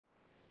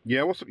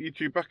Yeah, what's up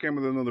YouTube, back in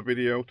with another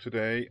video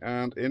today,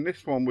 and in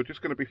this one we're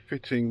just going to be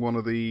fitting one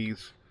of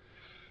these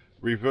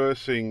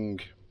reversing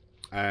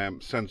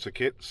sensor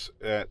kits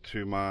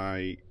to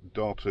my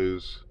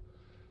daughter's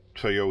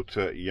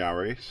Toyota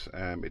Yaris.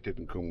 It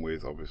didn't come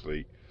with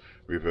obviously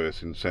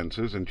reversing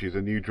sensors and she's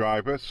a new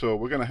driver, so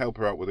we're going to help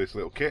her out with this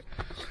little kit.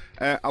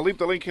 I'll leave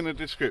the link in the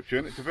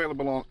description. It's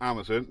available on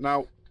Amazon.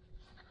 Now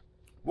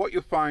what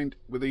you'll find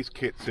with these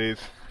kits is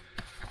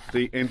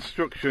the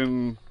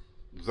instructions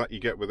that you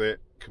get with it.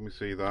 Can we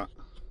see that?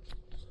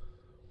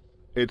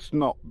 It's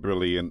not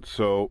brilliant,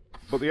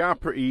 but they are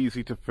pretty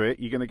easy to fit.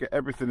 You're going to get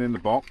everything in the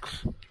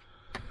box.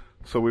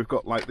 So we've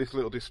got like this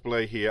little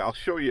display here. I'll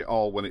show you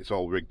all when it's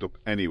all rigged up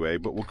anyway,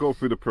 but we'll go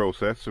through the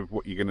process of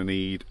what you're going to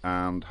need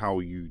and how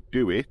you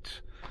do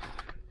it.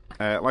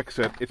 Like I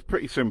said, it's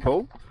pretty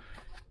simple.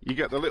 You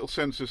get the little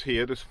sensors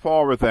here. There's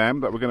 4 of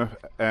them that we're going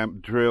to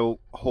drill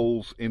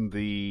holes in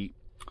the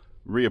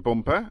rear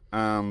bumper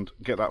and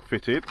get that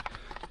fitted.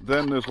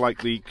 Then there's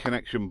like the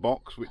connection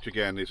box, which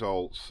again is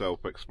all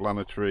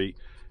self-explanatory.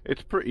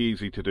 It's pretty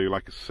easy to do,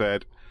 like I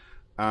said,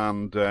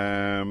 and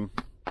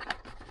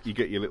you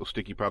get your little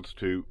sticky pads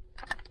to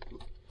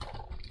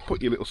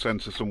put your little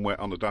sensor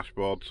somewhere on the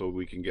dashboard so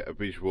we can get a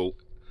visual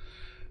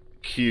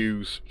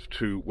cues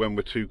to when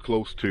we're too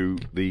close to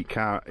the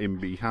car in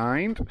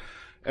behind.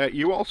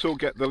 You also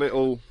get the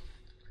little,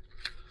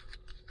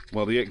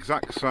 well, the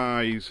exact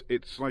size.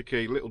 It's like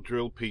a little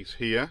drill piece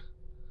here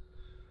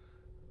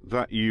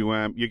that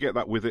you get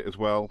that with it as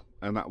well,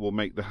 and that will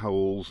make the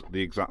holes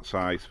the exact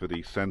size for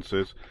these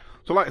sensors.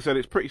 So like I said,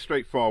 it's pretty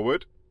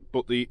straightforward,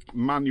 but the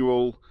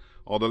manual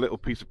or the little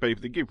piece of paper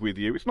they give with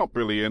you, it's not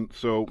brilliant,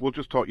 so we'll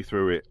just talk you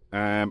through it.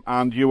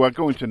 And you are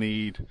going to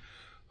need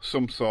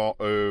some sort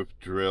of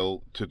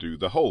drill to do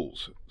the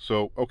holes.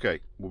 So okay,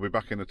 we'll be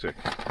back in a tick.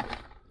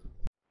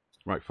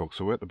 Right folks,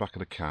 so we're at the back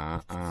of the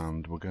car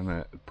and we're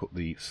gonna put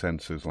the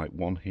sensors, like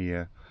one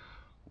here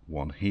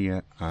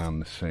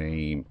and the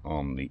same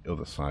on the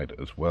other side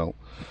as well.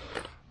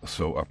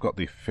 So I've got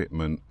the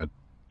fitment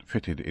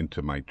fitted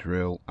into my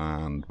drill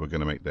and we're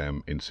going to make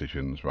them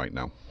incisions right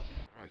now.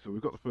 Right, so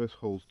we've got the first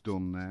holes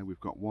done there. We've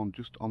got one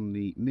just on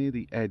the near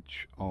the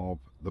edge of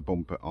the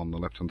bumper on the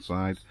left hand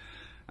side,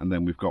 and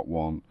then we've got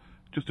one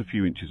just a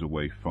few inches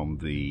away from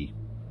the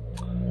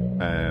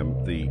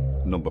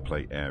number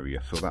plate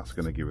area, so that's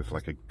going to give us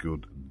like a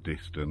good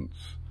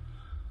distance.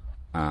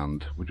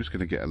 And we're just going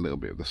to get a little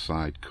bit of the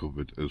side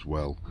covered as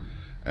well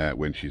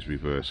when she's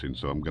reversing.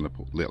 So I'm going to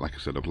put, like I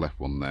said, I've left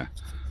one there,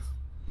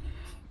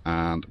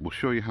 and we'll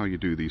show you how you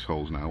do these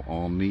holes now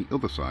on the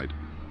other side.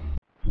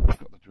 I've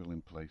got the drill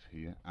in place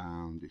here,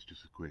 and it's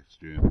just a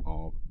question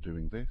of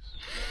doing this.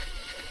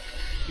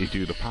 You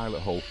do the pilot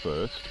hole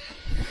first.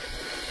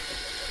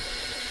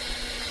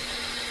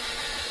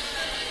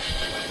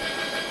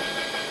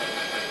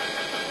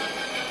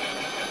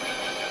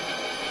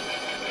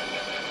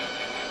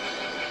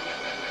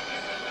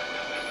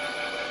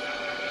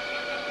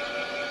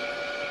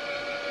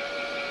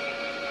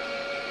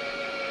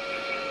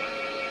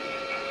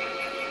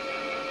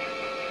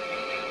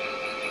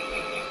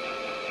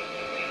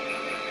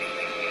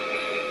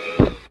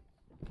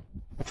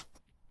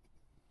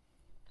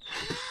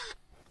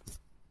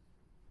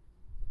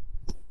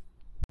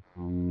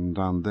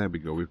 And there we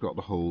go, we've got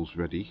the holes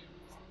ready.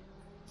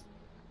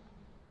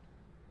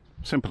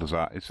 Simple as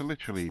that. It's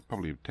literally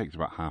probably takes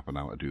about half an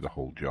hour to do the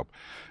whole job.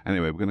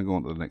 Anyway, we're going to go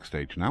on to the next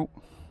stage now.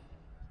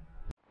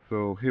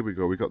 So here we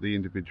go, we've got the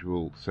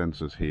individual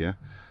sensors here,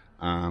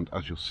 and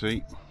as you'll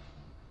see,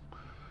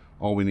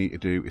 all we need to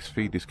do is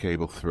feed this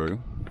cable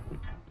through.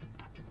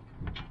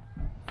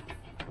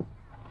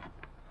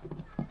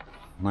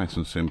 Nice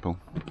and simple.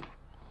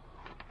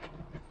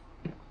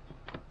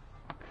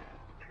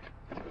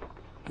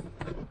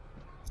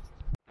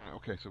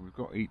 Okay, so we've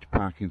got each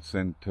parking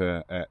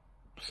sensor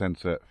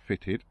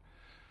fitted,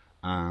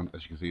 and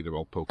as you can see, they're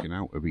all poking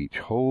out of each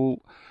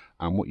hole.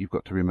 And what you've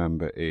got to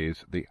remember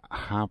is they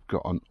have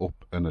got an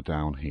up and a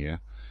down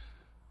here,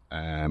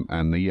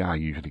 and they are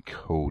usually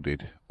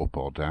coded up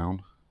or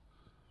down,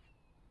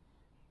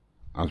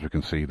 as we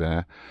can see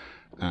there.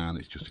 And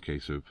it's just a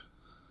case of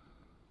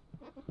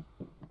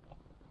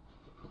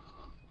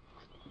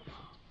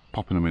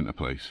popping them into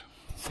place.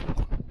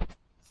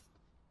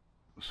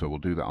 So we'll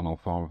do that on all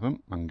 4 of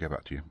them and get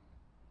back to you.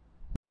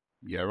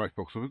 Yeah, right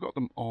folks, so we've got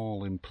them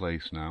all in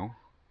place now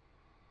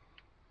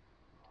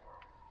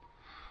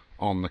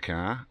on the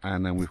car,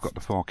 and then we've got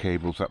the 4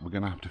 cables that we're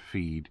going to have to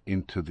feed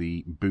into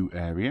the boot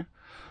area.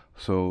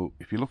 So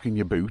if you look in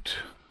your boot,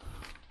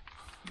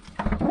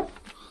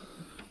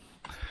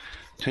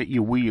 take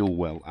your wheel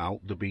well out.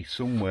 There'll be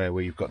somewhere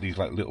where you've got these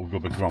like little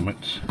rubber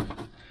grommets,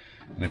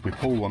 and if we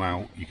pull one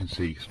out you can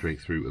see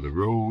straight through to the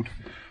road.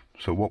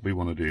 So what we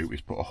want to do is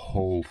put a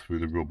hole through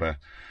the rubber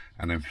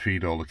and then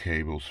feed all the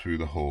cables through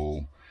the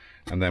hole,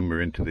 and then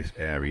we're into this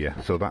area.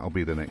 So that'll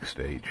be the next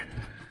stage.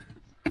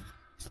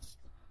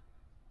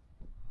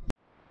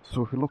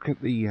 So if we look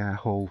at the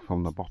hole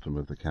from the bottom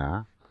of the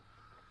car,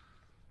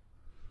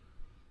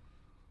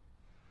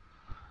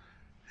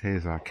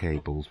 here's our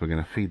cables. We're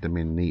going to feed them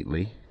in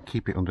neatly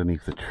keep it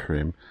underneath the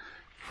trim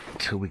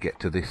till we get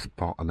to this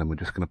spot, and then we're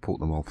just going to put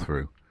them all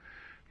through.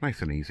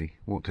 Nice and easy,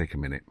 won't take a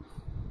minute.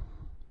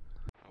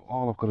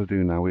 All I've got to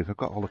do now is I've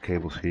got all the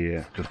cables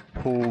here, just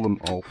pull them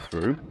all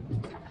through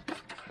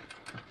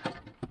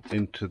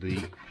into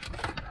the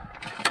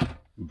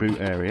boot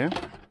area.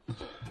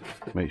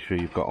 Make sure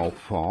you've got all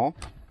 4,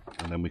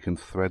 and then we can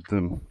thread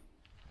them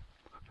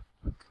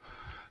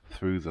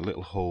through the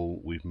little hole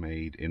we've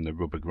made in the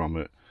rubber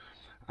grommet.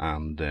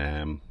 And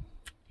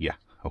yeah,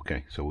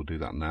 okay, so we'll do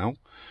that now,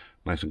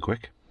 nice and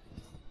quick.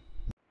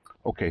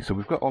 Okay, so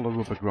we've got all the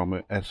rubber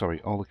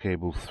grommet, all the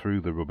cables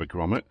through the rubber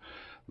grommet.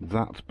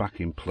 That's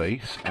back in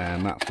place,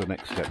 and that's the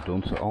next step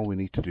done. So all we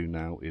need to do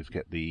now is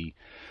get the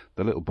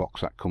little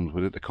box that comes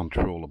with it, the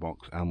controller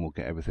box, and we'll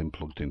get everything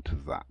plugged into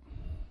that.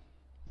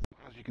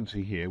 As you can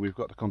see here, we've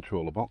got the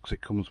controller box.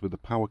 It comes with the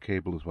power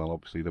cable as well.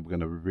 Obviously, then we're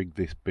going to rig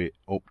this bit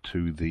up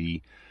to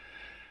the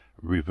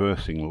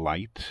reversing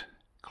light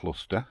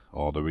cluster,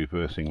 or the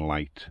reversing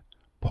light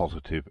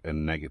positive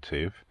and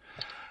negative.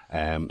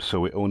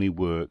 So it only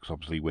works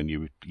obviously when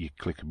you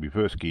click a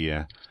reverse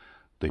gear,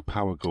 the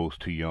power goes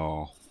to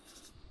your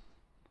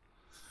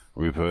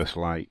reverse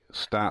light,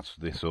 starts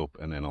this up,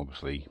 and then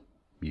obviously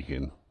you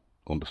can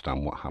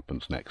understand what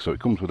happens next. So it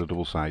comes with a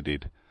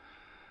double-sided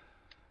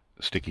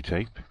sticky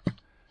tape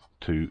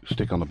to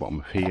stick on the bottom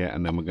of here,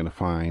 and then we're going to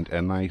find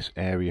a nice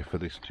area for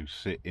this to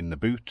sit in the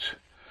boot,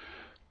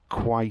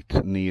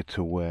 quite near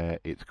to where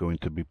it's going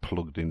to be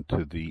plugged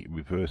into the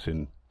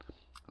reversing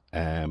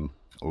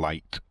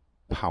light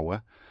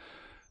power.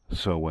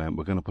 So we're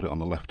going to put it on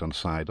the left hand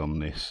side on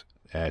this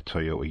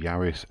Toyota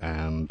Yaris,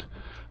 and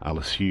I'll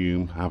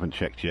assume, I haven't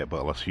checked yet, but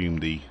I'll assume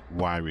the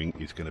wiring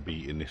is going to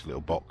be in this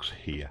little box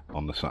here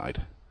on the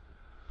side.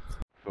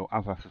 So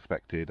as I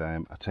suspected, I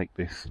take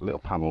this little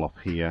panel off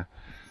here,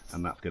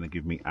 and that's going to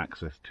give me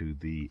access to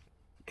the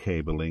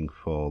cabling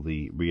for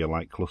the rear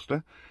light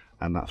cluster,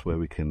 and that's where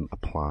we can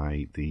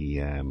apply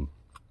the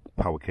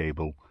power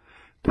cable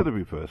to the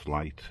reverse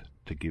light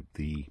to give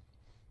the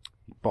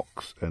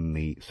box and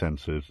the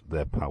sensors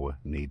their power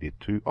needed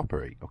to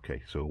operate.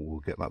 Okay, so we'll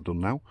get that done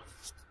now.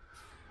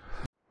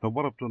 Now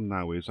what I've done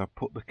now is I've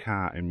put the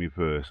car in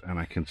reverse, and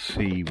I can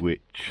see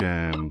which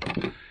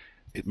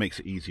it makes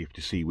it easier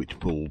to see which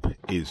bulb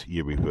is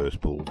your reverse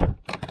bulb,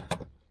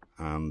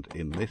 and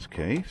in this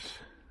case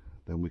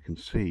then we can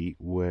see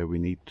where we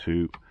need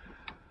to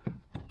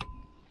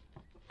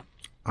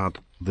add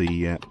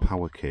the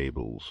power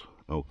cables.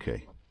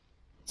 Okay,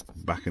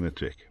 back in a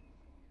tick.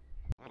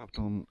 What I've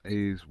done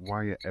is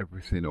wire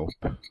everything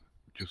up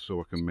just so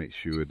I can make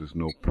sure there's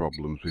no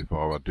problems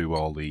before I do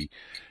all the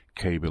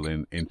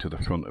cabling into the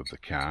front of the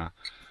car.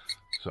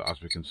 So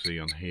as we can see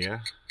on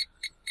here,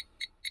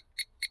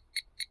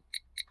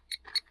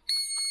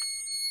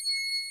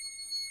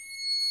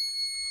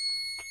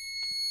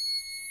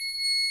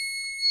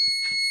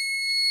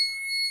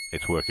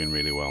 it's working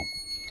really well.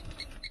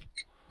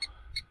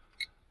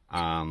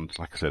 And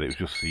like I said, it was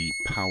just the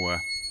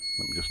power.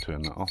 Let me just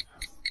turn that off.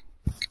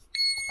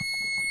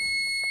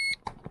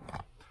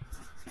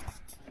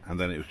 And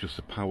then it was just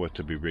the power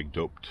to be rigged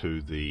up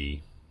to the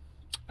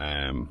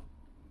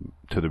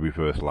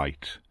reverse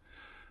light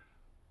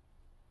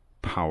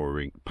power.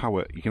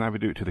 You can either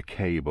do it to the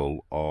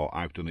cable, or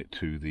I've done it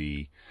to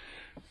the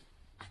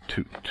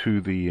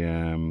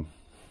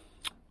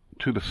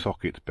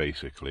sockets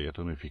basically. I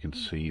don't know if you can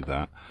see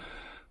that.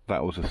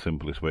 That was the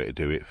simplest way to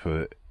do it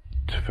for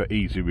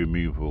easy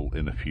removal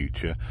in the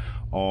future.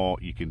 Or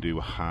you can do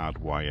a hard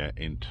wire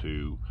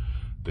into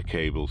the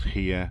cables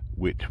here,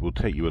 which will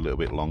take you a little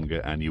bit longer,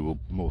 and you will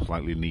most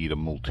likely need a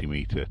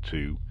multimeter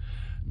to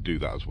do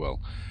that as well.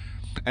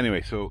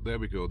 Anyway, so there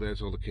we go,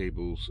 there's all the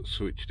cables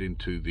switched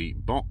into the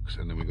box,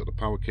 and then we've got the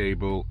power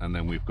cable, and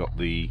then we've got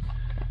the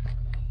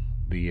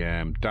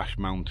dash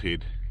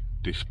mounted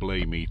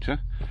display meter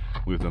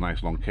with the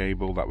nice long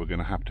cable that we're going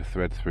to have to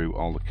thread through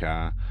all the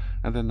car,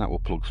 and then that will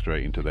plug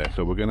straight into there.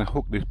 So we're going to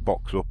hook this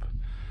box up.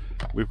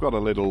 We've got a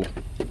little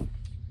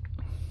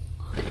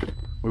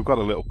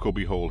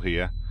cubby hole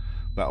here.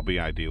 That'll be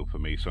ideal for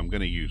me, so I'm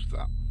going to use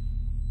that.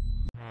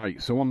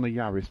 Right, so on the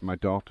Yaris, my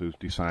daughter's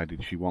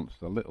decided she wants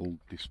the little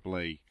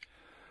display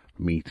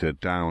meter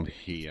down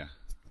here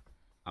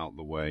out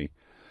the way.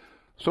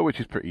 So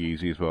which is pretty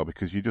easy as well,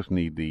 because you just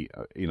need the,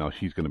 you know,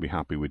 she's going to be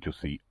happy with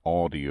just the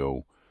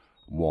audio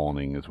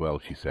warning as well,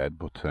 she said.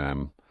 But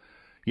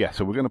yeah,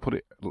 so we're going to put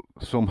it,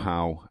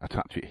 somehow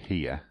attach it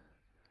here.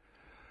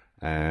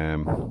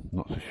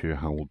 Not so sure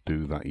how we'll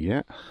do that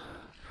yet.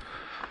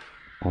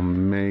 Or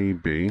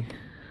maybe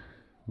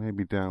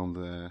down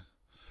there.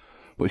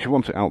 But she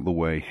wants it out the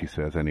way, she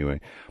says,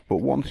 anyway. But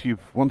once you've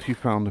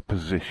found the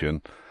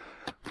position,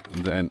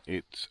 then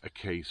it's a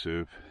case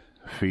of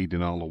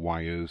feeding all the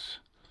wires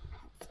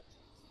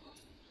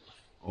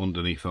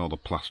underneath all the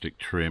plastic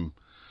trim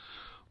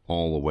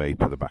all the way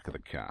to the back of the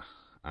car,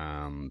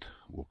 and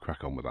we'll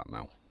crack on with that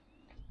now.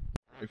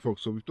 Right,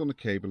 folks, so we've done the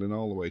cabling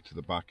all the way to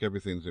the back.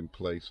 Everything's in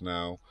place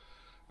now,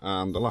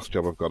 and the last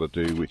job I've got to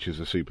do, which is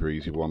a super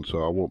easy one,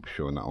 so I won't be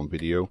showing that on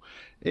video,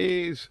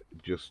 is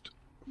just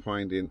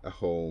finding a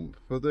home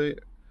for the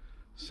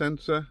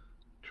sensor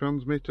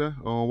transmitter,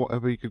 or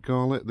whatever you could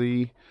call it,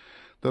 the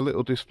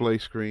little display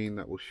screen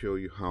that will show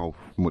you how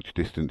much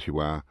distance you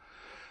are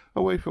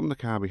away from the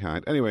car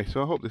behind. Anyway,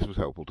 so I hope this was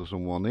helpful to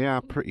someone. They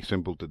are pretty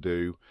simple to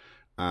do,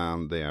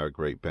 and they are a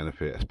great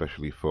benefit,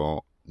 especially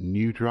for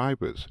new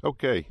drivers.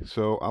 Okay,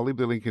 so I'll leave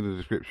the link in the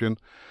description,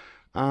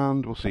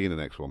 and we'll see you in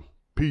the next one.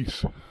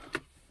 Peace.